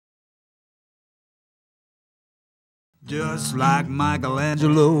Just like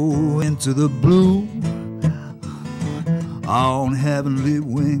Michelangelo into the blue on heavenly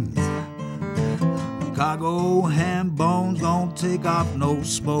wings. Cargo ham bones don't take off, no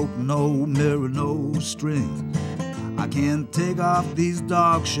smoke, no mirror, no strings. I can't take off these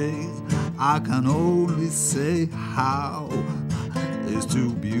dark shades. I can only say how it's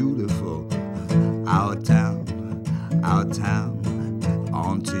too beautiful. Our town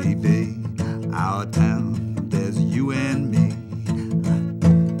on TV. Our town, there's you and me.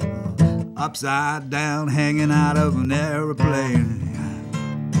 Upside down, hanging out of an airplane.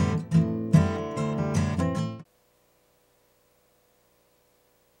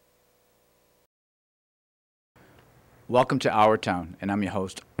 Welcome to Our Town, and I'm your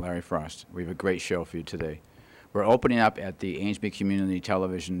host, Larry Frost. We have a great show for you today. We're opening up at the Amesbury Community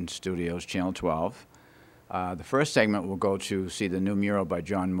Television Studios, Channel 12. The first segment will go to see the new mural by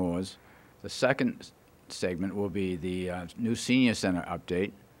John Mooers. The second segment will be the new Senior Center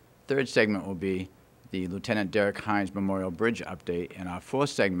update. Third segment will be the Lieutenant Derek Hines Memorial Bridge update. And our fourth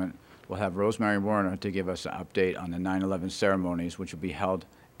segment will have Rosemary Werner to give us an update on the 9/11 ceremonies, which will be held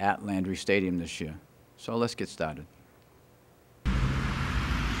at Landry Stadium this year. So let's get started.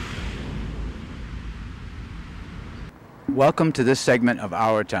 Welcome to this segment of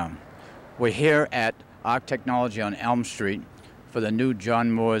Our Town. We're here at Arc Technology on Elm Street for the new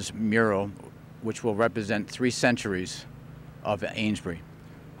John Mooers mural, which will represent 3 centuries of Amesbury.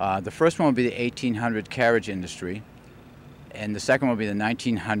 The first one will be the 1800 carriage industry, and the second will be the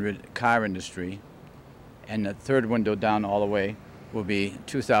 1900 car industry, and the third window down all the way will be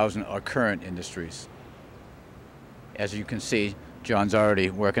 2000 or current industries. As you can see, John's already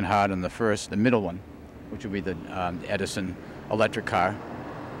working hard on the middle one, which will be the Edison electric car.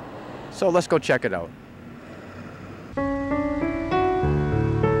 So let's go check it out.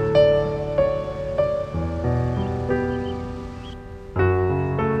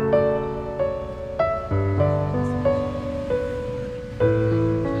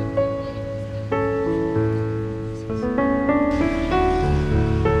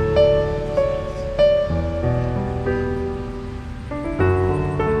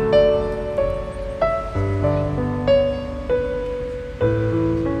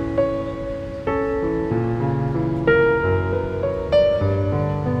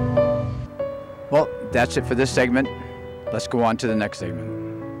 Well, that's it for this segment. Let's go on to the next segment.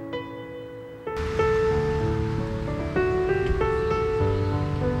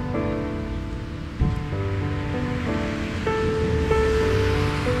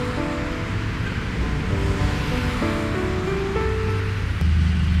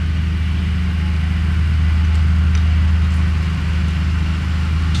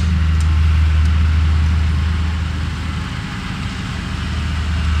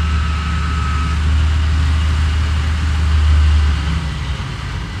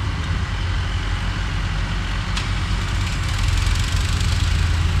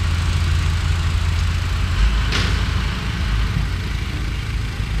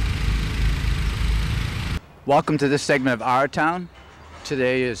 Welcome to this segment of Our Town.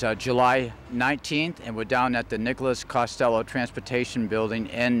 Today is July 19th, and we're down at the Nicholas Costello Transportation Building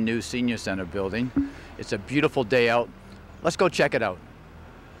and new Senior Center building. It's a beautiful day out. Let's go check it out.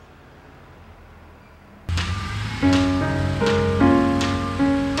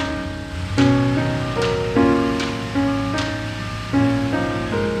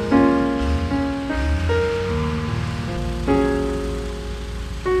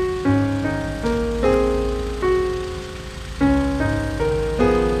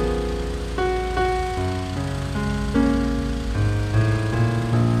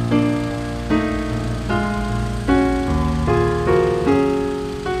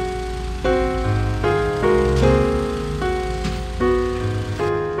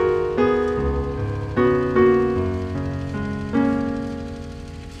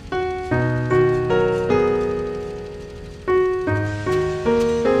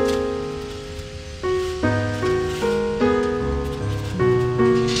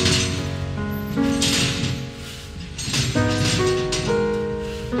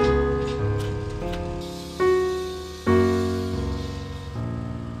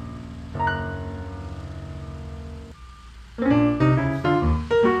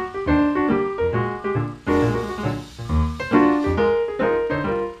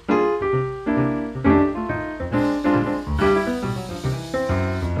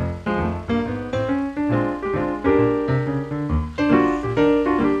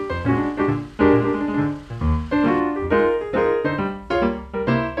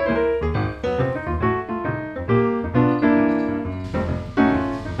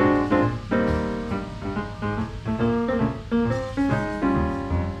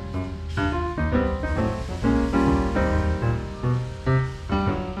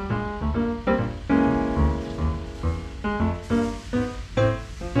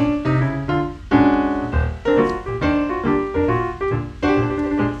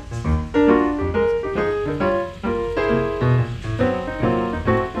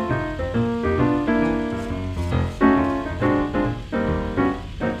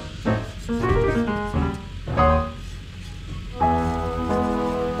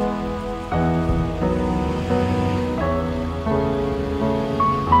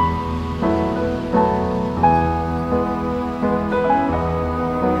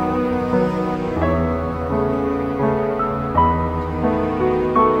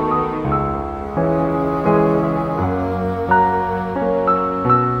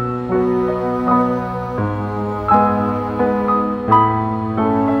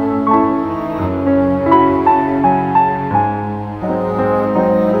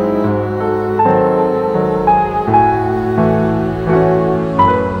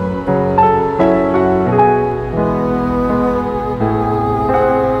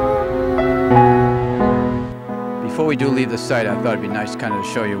 we do leave the site, I thought it'd be nice kind of to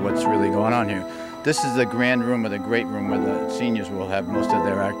show you what's really going on here. This is the grand room or the great room where the seniors will have most of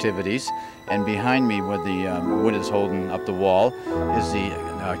their activities. And behind me, where the wood is holding up the wall, is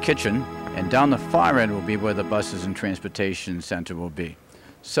the kitchen. And down the far end will be where the buses and transportation center will be.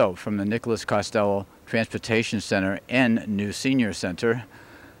 So, from the Nicholas Costello Transportation Center and new senior center,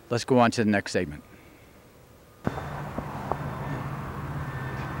 let's go on to the next segment.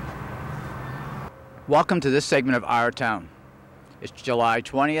 Welcome to this segment of Our Town. It's July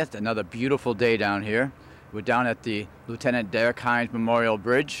 20th, another beautiful day down here. We're down at the Lieutenant Derek Hines Memorial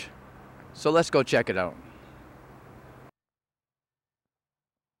Bridge. So let's go check it out.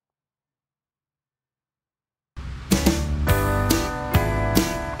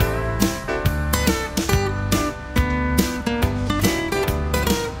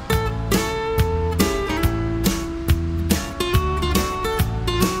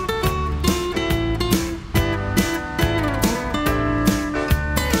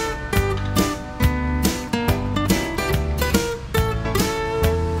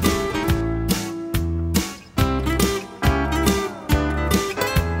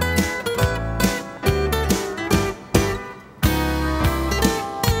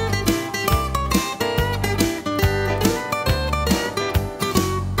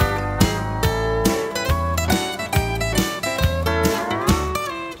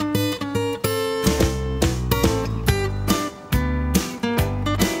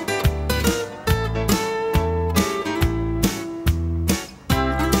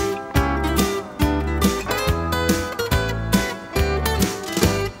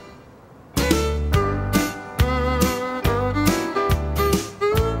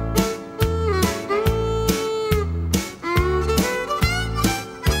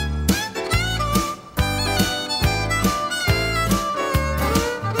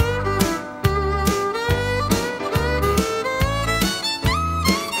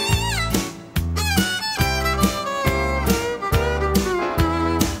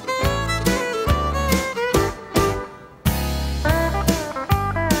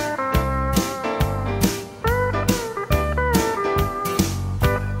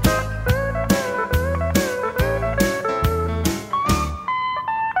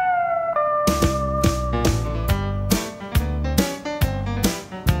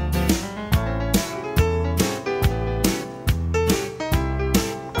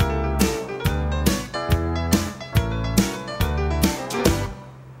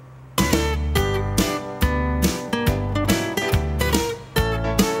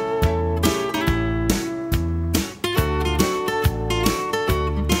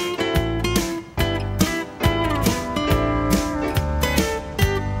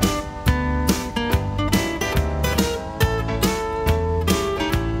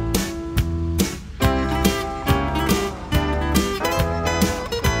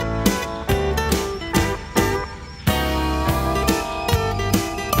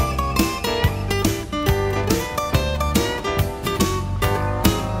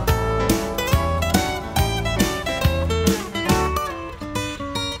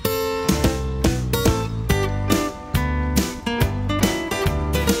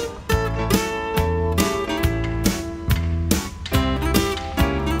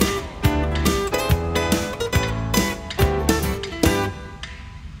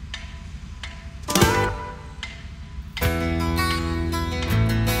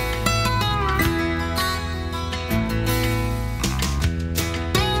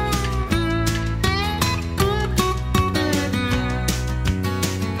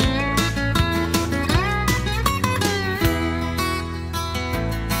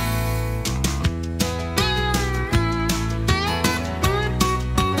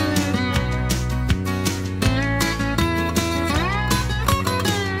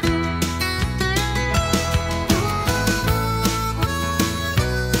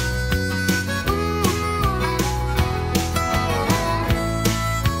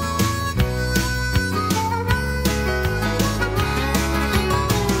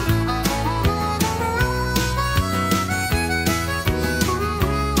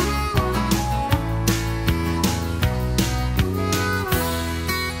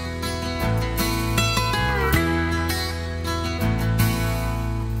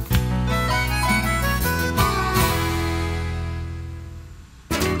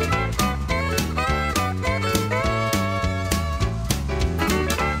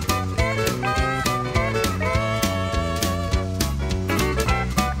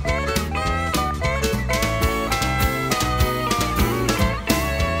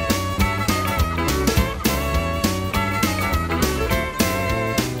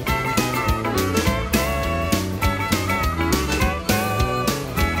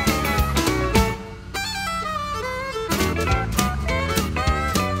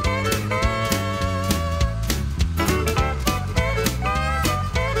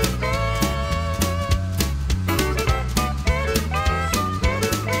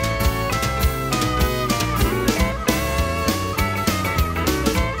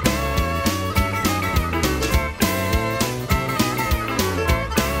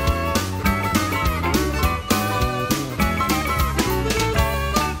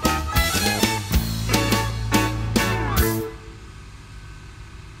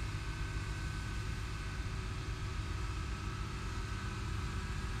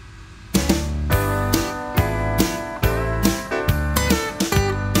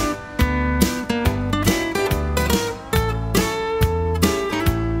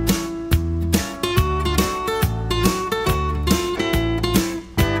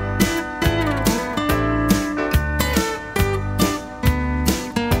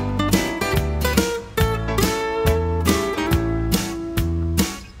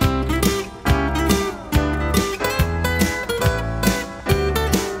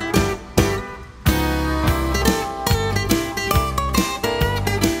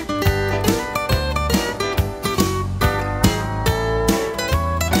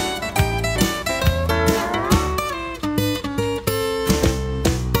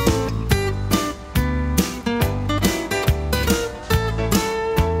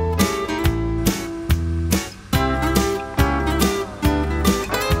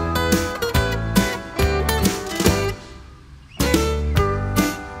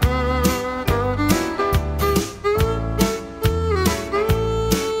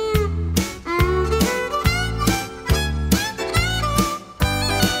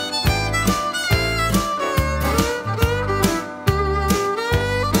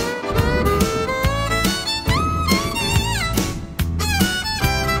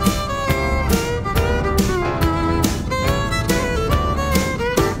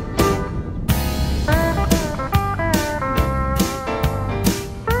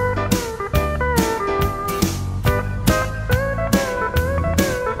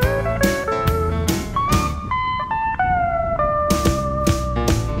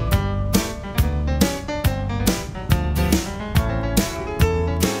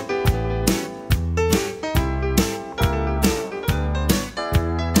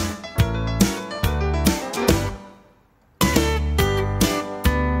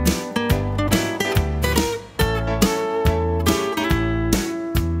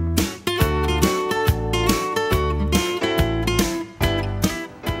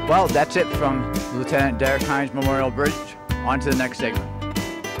 Well, that's it from Lieutenant Derek Hines Memorial Bridge. On to the next segment.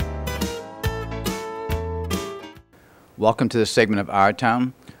 Welcome to this segment of Our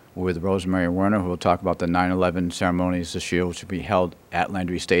Town with Rosemary and Werner, who will talk about the 9/11 ceremonies this year, which will be held at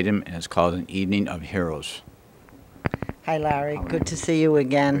Landry Stadium, and it's called an Evening of Heroes. Hi, Larry. Good to see you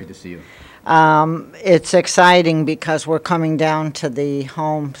again. Great to see you. It's exciting because we're coming down to the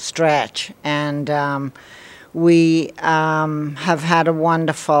home stretch, and we have had a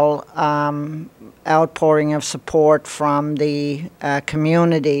wonderful outpouring of support from the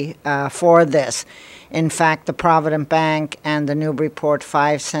community for this. In fact, the Provident Bank and the Newburyport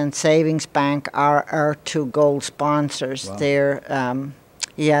 5-cent Savings Bank are our two gold sponsors. Wow.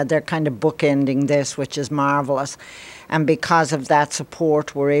 They're kind of bookending this, which is marvelous. And because of that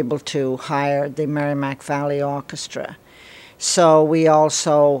support, we're able to hire the Merrimack Valley Orchestra. So we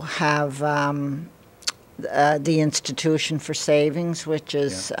also have the Institution for Savings, which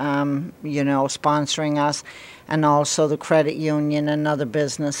is, sponsoring us, and also the credit union and other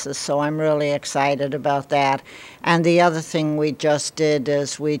businesses. So I'm really excited about that. And the other thing we just did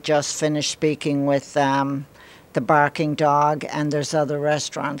is we just finished speaking with the Barking Dog, and there's other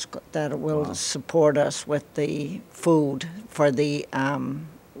restaurants that will support us with the food for the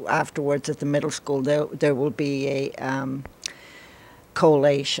afterwards at the middle school. There will be a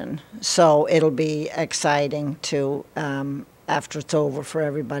collation, so it'll be exciting to after it's over for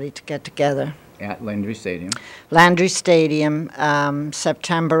everybody to get together. At Landry Stadium. Landry Stadium,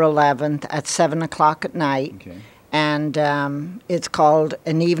 September 11th at 7 o'clock at night. Okay. And it's called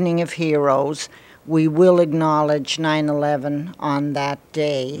An Evening of Heroes. We will acknowledge 9/11 on that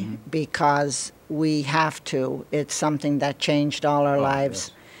day because we have to. It's something that changed all our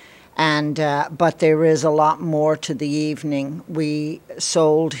lives. Yes. And but there is a lot more to the evening. We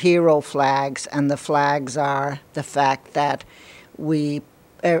sold hero flags, and the flags are the fact that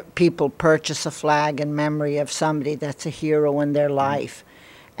people purchase a flag in memory of somebody that's a hero in their life.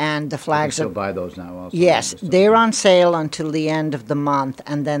 And the flags you can still buy those now also. Yes, they're on sale until the end of the month,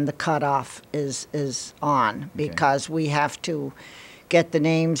 and then the cutoff is on because we have to get the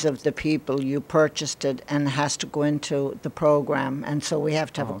names of the people you purchased it, and it has to go into the program, and so we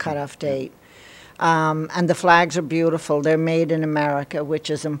have to have a cutoff date. And the flags are beautiful. They're made in America, which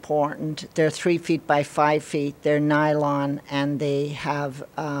is important. They're 3 feet by 5 feet. They're nylon, and they have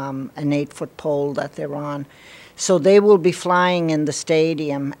an 8-foot pole that they're on. So they will be flying in the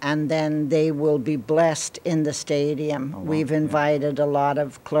stadium, and then they will be blessed in the stadium. We've invited a lot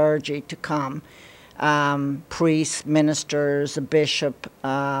of clergy to come, priests, ministers, a bishop,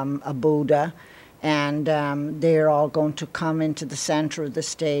 a Buddha, and they're all going to come into the center of the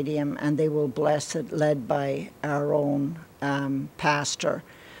stadium, and they will bless it, led by our own pastor.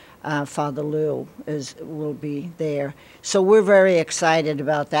 Father Lou will be there. So we're very excited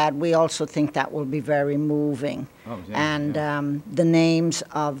about that. We also think that will be very moving. And the names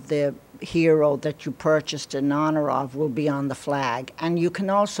of the hero that you purchased in honor of will be on the flag. And you can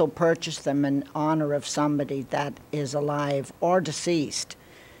also purchase them in honor of somebody that is alive or deceased.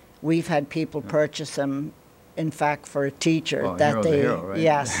 We've had people purchase them, in fact, for a teacher that they hero, right?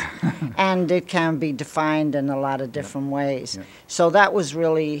 Yes, and it can be defined in a lot of different ways. So that's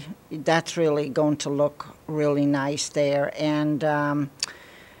really going to look really nice there. And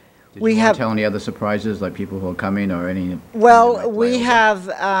Did you want to tell any other surprises, like people who are coming or any? Well, we have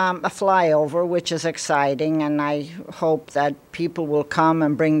a flyover, which is exciting, and I hope that people will come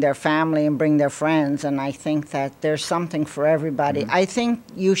and bring their family and bring their friends, and I think that there's something for everybody. I think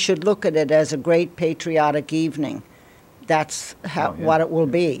you should look at it as a great patriotic evening. That's what it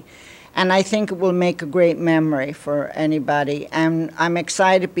will be. And I think it will make a great memory for anybody. And I'm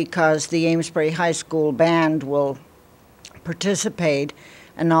excited because the Amesbury High School band will participate.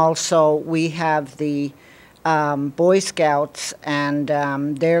 And also we have the Boy Scouts, and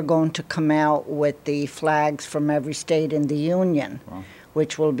they're going to come out with the flags from every state in the Union,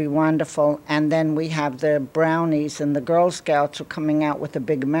 which will be wonderful. And then we have the Brownies and the Girl Scouts are coming out with a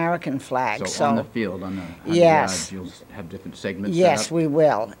big American flag. So on the field, on the yes, you'll have different segments. Yes, we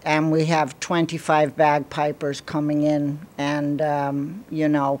will. And we have 25 bagpipers coming in, and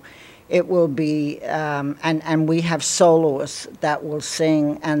it will be, and we have soloists that will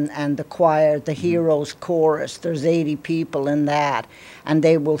sing, and the choir, the Heroes Chorus. There's 80 people in that, and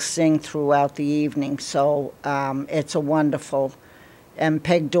they will sing throughout the evening. So it's a wonderful. And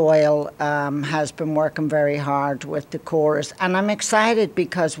Peg Doyle has been working very hard with the chorus. And I'm excited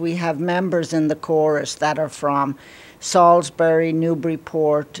because we have members in the chorus that are from Salisbury,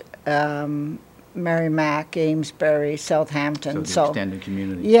 Newburyport, Merrimack, Amesbury, Southampton. So the extended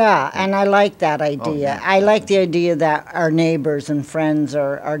community. Yeah, and I like that idea. yeah. I like the idea that our neighbors and friends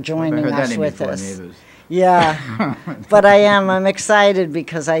are joining I've heard us that name with before, us. neighbors. Yeah, but I'm excited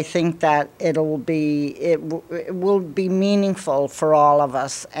because I think that it will be meaningful for all of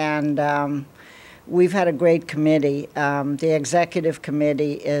us, and we've had a great committee. The executive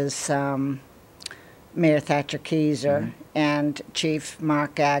committee is Mayor Thatcher Keyser and Chief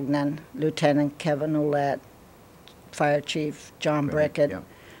Mark Gagnon, Lieutenant Kevin Ouellette, Fire Chief John Brickett,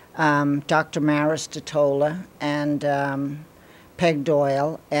 Dr. Maris Detola, and Peg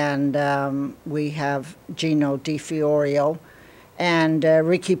Doyle, and we have Gino DiFiorio, and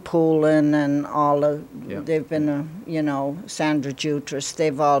Ricky Poulin, and all of, they've been, Sandra Jutras,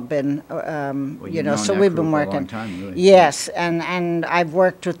 they've all been, so we've been working. For a long time, really. Yes, and I've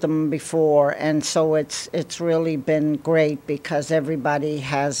worked with them before, and so it's really been great because everybody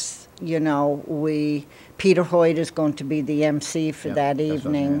has, Peter Hoyt is going to be the MC for that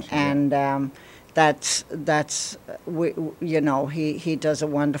evening, and he does a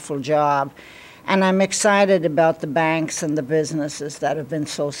wonderful job. And I'm excited about the banks and the businesses that have been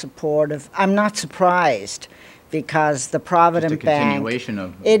so supportive. I'm not surprised because the Provident Just a Bank... continuation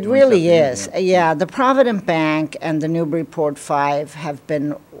of... It really is. Yeah, the Provident Bank and the Newburyport Five have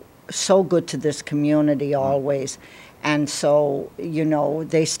been so good to this community always. And so,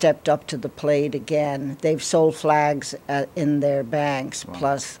 they stepped up to the plate again. They've sold flags in their banks,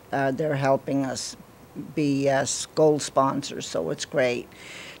 plus they're helping us be gold sponsors, so it's great.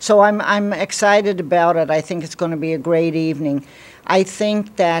 So I'm excited about it. I think it's going to be a great evening. I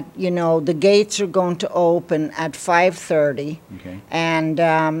think that, the gates are going to open at 5:30, and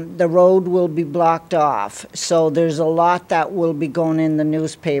the road will be blocked off. So there's a lot that will be going in the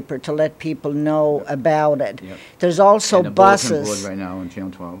newspaper to let people know about it. There's also and the buses. Board right now on Channel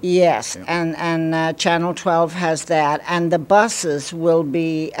 12. Yes, and Channel 12 has that. And the buses will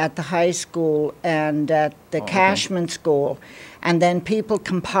be at the high school and at the Cashman School. And then people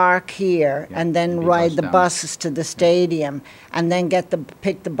can park here and then ride the buses to the stadium and then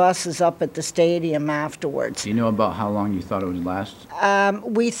pick the buses up at the stadium afterwards. Do you know about how long you thought it would last?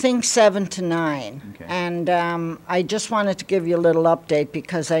 We think 7 to 9. And I just wanted to give you a little update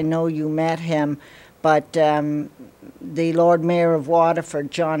because I know you met him, but the Lord Mayor of Waterford,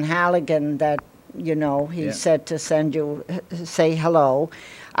 John Halligan, that he said to say hello.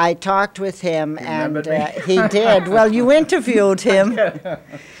 I talked with him, and he did. Well, you interviewed him,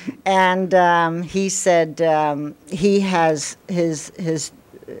 and he said he has his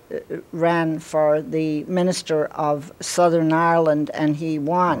ran for the Minister of Southern Ireland, and he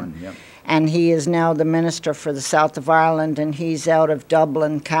won. And he is now the Minister for the South of Ireland, and he's out of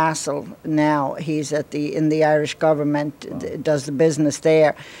Dublin Castle now. He's in the Irish government, does the business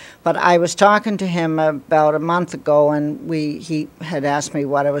there. But I was talking to him about a month ago, and he had asked me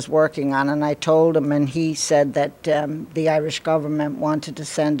what I was working on, and I told him, and he said that the Irish government wanted to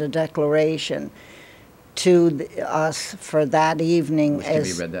send a declaration to us for that evening,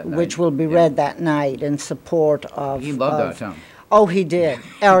 which will be read that night in support of... He loved our town. Oh, he did.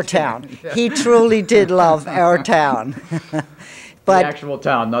 Our town. He truly did love our town. But the actual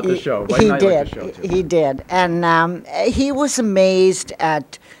town, not the show. He did. Like the show too. He did. And he was amazed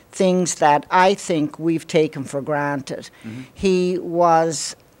at things that I think we've taken for granted. He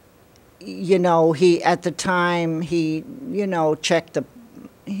was, at the time, he checked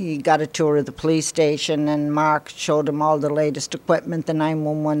he got a tour of the police station, and Mark showed him all the latest equipment, the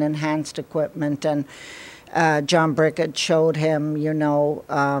 911 enhanced equipment, and John Brickett showed him,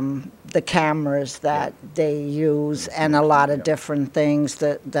 the cameras that they use and a lot of different things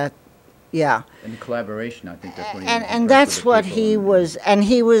that And collaboration, I think that's what he and that's what he was, and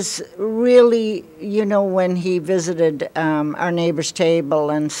he was really, when he visited our neighbor's table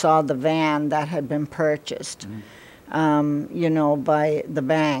and saw the van that had been purchased, by the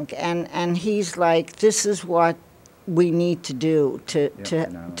bank, and he's like, this is what we need to do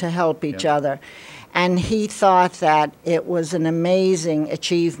to help each other. And he thought that it was an amazing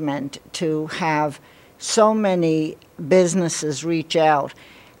achievement to have so many businesses reach out.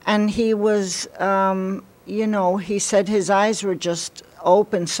 And he was, he said his eyes were just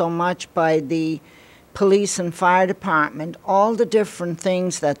opened so much by the police and fire department, all the different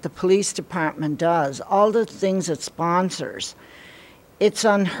things that the police department does, all the things it sponsors. It's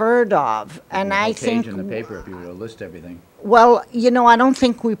unheard of. And I think... page in the paper if you were to list everything. Well, I don't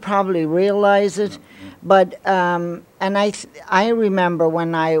think we probably realize it, but and I remember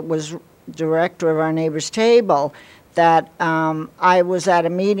when I was director of our neighbor's table that I was at a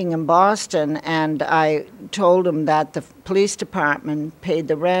meeting in Boston, and I told them that the police department paid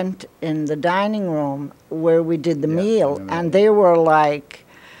the rent in the dining room where we did the meal, and they were like,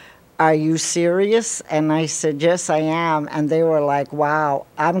 "Are you serious?" And I said, "Yes, I am." And they were like, "Wow,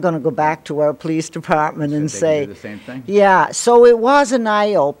 I'm going to go back to our police department and say," do the same thing? Yeah, so it was an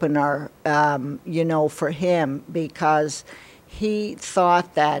eye-opener, you know, for him, because he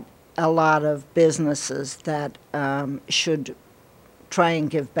thought that a lot of businesses that should try and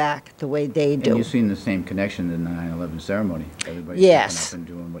give back the way they do. And you've seen the same connection in the 9/11 ceremony. Everybody's Yes. stepping up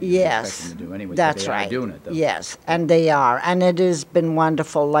and doing what you expect them to do anyway. That's but they right. are doing it, though. Yes, and they are, and it has been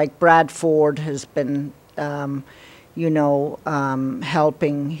wonderful. Like Brad Ford has been, you know,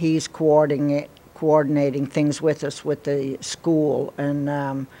 helping. He's coordinating things with us with the school,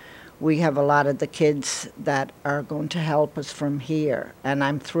 and we have a lot of the kids that are going to help us from here, and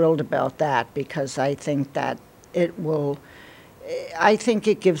I'm thrilled about that because I think that it will. I think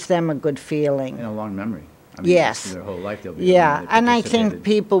it gives them a good feeling. And a long memory. I mean, Yes. Their whole life they'll be Yeah, they and I think participated.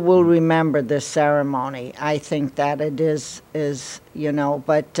 people will remember this ceremony. I think that it is you know,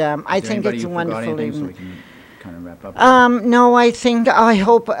 but I Is there think anybody it's a you forgot wonderful anything so evening. we can kind of wrap up? No, I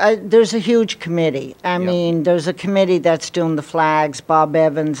hope, there's a huge committee. I Yeah. mean, there's a committee that's doing the flags, Bob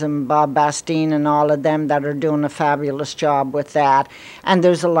Evans and Bob Bastine and all of them that are doing a fabulous job with that. And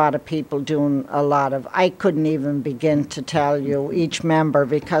there's a lot of people doing a lot of, I couldn't even begin to tell you each member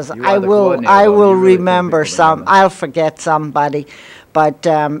because You I are the will, coordinator, I though. will You really take remember people to some, remember. I'll forget somebody. But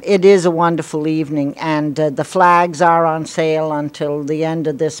it is a wonderful evening, and the flags are on sale until the end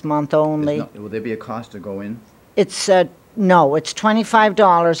of this month only. Will there be a cost to go in? It's no, it's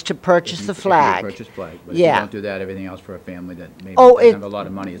 $25 to purchase the If you flag. purchase flag. But Yeah. if you don't do that, everything else for a family that maybe Oh, doesn't it- have a lot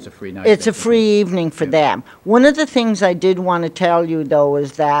of money, it's a free night. It's a basically. free evening for Yeah. them. One of the things I did want to tell you, though,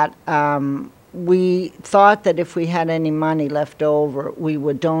 is that we thought that if we had any money left over, we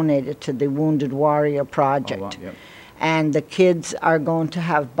would donate it to the Wounded Warrior Project. Oh, wow, yep. And the kids are going to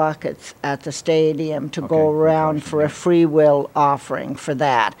have buckets at the stadium to go Okay, good around caution, for yeah. a free will offering for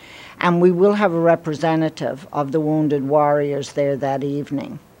that. And we will have a representative of the Wounded Warriors there that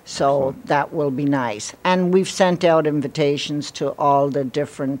evening. So Excellent. that will be nice. And we've sent out invitations to all the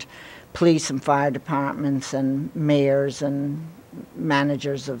different police and fire departments and mayors and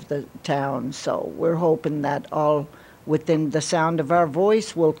managers of the town. So we're hoping that all within the sound of our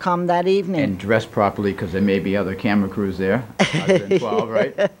voice will come that evening. And dress properly, because there may be other camera crews there, other than 12,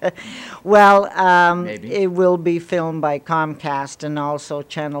 right? Well, Maybe. it will be filmed by Comcast, and also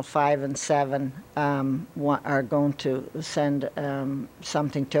Channel 5 and 7 are going to send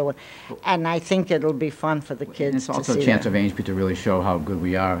something to it. And I think it'll be fun for the And kids it's to also see a chance that. of Amesbury to really show how good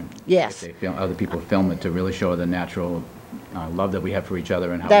we are. Yes. If they other people film it, to really show the natural love that we have for each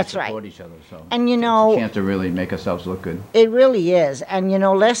other and how That's we right. support each other. So And you it's know- a chance to really make ourselves look good. It really is. And, you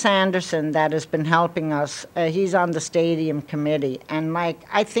know, Les Anderson, that has been helping us, he's on the stadium committee. And, Mike,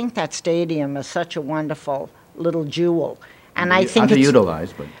 I think that stadium is such a wonderful little jewel. And I think it's...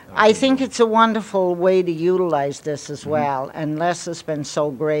 Underutilized, but... I think it's a wonderful way to utilize this as Mm-hmm. well. And Les has been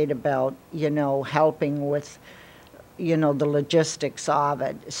so great about, you know, helping with, you know, the logistics of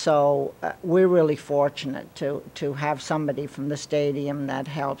it. So we're really fortunate to have somebody from the stadium that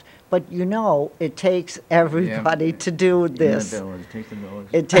helps. But, you know, it takes everybody to do this. It takes the village.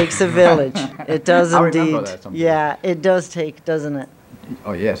 It takes a village. It does I'll indeed. remember that someday. Yeah, it does take, doesn't it?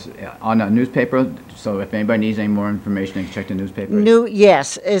 Oh, yes. On a newspaper, so if anybody needs any more information, they can check the newspaper.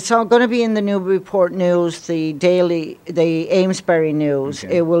 Yes, it's all going to be in the Newburyport News, the Amesbury News.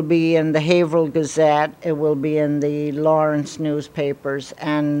 Okay. It will be in the Haverhill Gazette. It will be in the Lawrence newspapers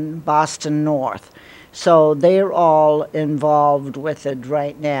and Boston North. So they're all involved with it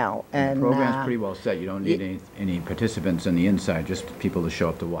right now. And And the program's pretty well set. You don't need any participants on the inside, just people to show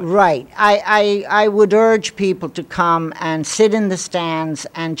up to watch. Right. I would urge people to come and sit in the stands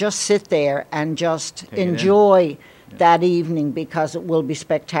and just sit there and just it in. enjoy that evening, because it will be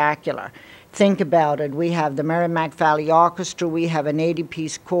spectacular. Think about it. We have the Merrimack Valley Orchestra, we have an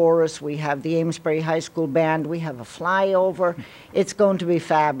 80-piece chorus, we have the Amesbury High School Band, we have a flyover. It's going to be You're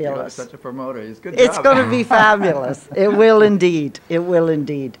fabulous. such a promoter. It's good It's job. going to be fabulous. It will indeed. It will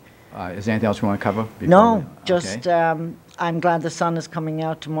indeed. Is there anything else you want to cover? before No, we- just okay. I'm glad the sun is coming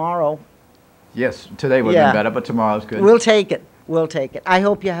out tomorrow. Yes, today would Yeah. have been better, but tomorrow's good. We'll take it. We'll take it. I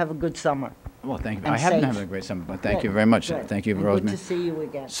hope you have a good summer. Well, thank you. and I haven't safe. had a great summer, but thank Good, you very much. good. Thank you, And Rosemary. Good to see you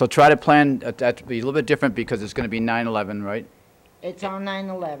again. So try to plan that to be a little bit different, because it's going to be 9/11, right? It's on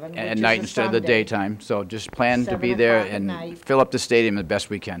 9/11, At night instead of the daytime. So just plan to 7 be there o'clock at and night. fill up the stadium the best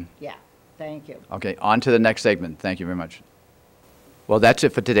we can. Yeah, thank you. Okay, on to the next segment. Thank you very much. Well, that's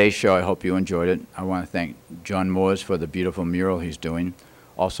it for today's show. I hope you enjoyed it. I want to thank John Mooers for the beautiful mural he's doing.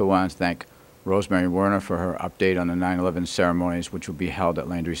 Also want to thank Rosemary Werner for her update on the 9/11 ceremonies, which will be held at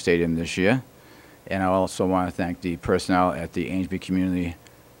Landry Stadium this year. And I also want to thank the personnel at the Amesbury Community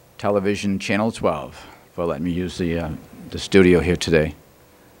Television Channel 12 for letting me use the studio here today.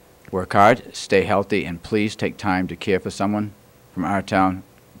 Work hard, stay healthy, and please take time to care for someone from our town.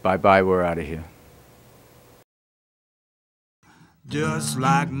 Bye-bye, we're out of here. Just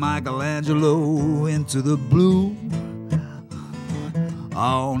like Michelangelo into the blue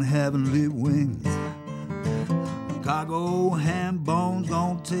on heavenly wings. Cargo ham bones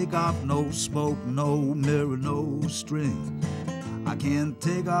don't take off, no smoke, no mirror, no strings. I can't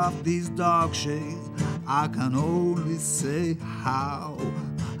take off these dark shades, I can only say how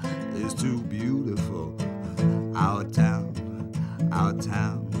it's too beautiful. Our town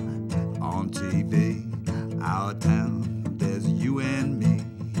on TV, our town, there's you and me.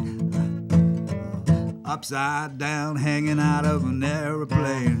 Upside down, hanging out of an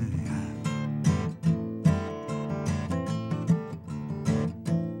airplane.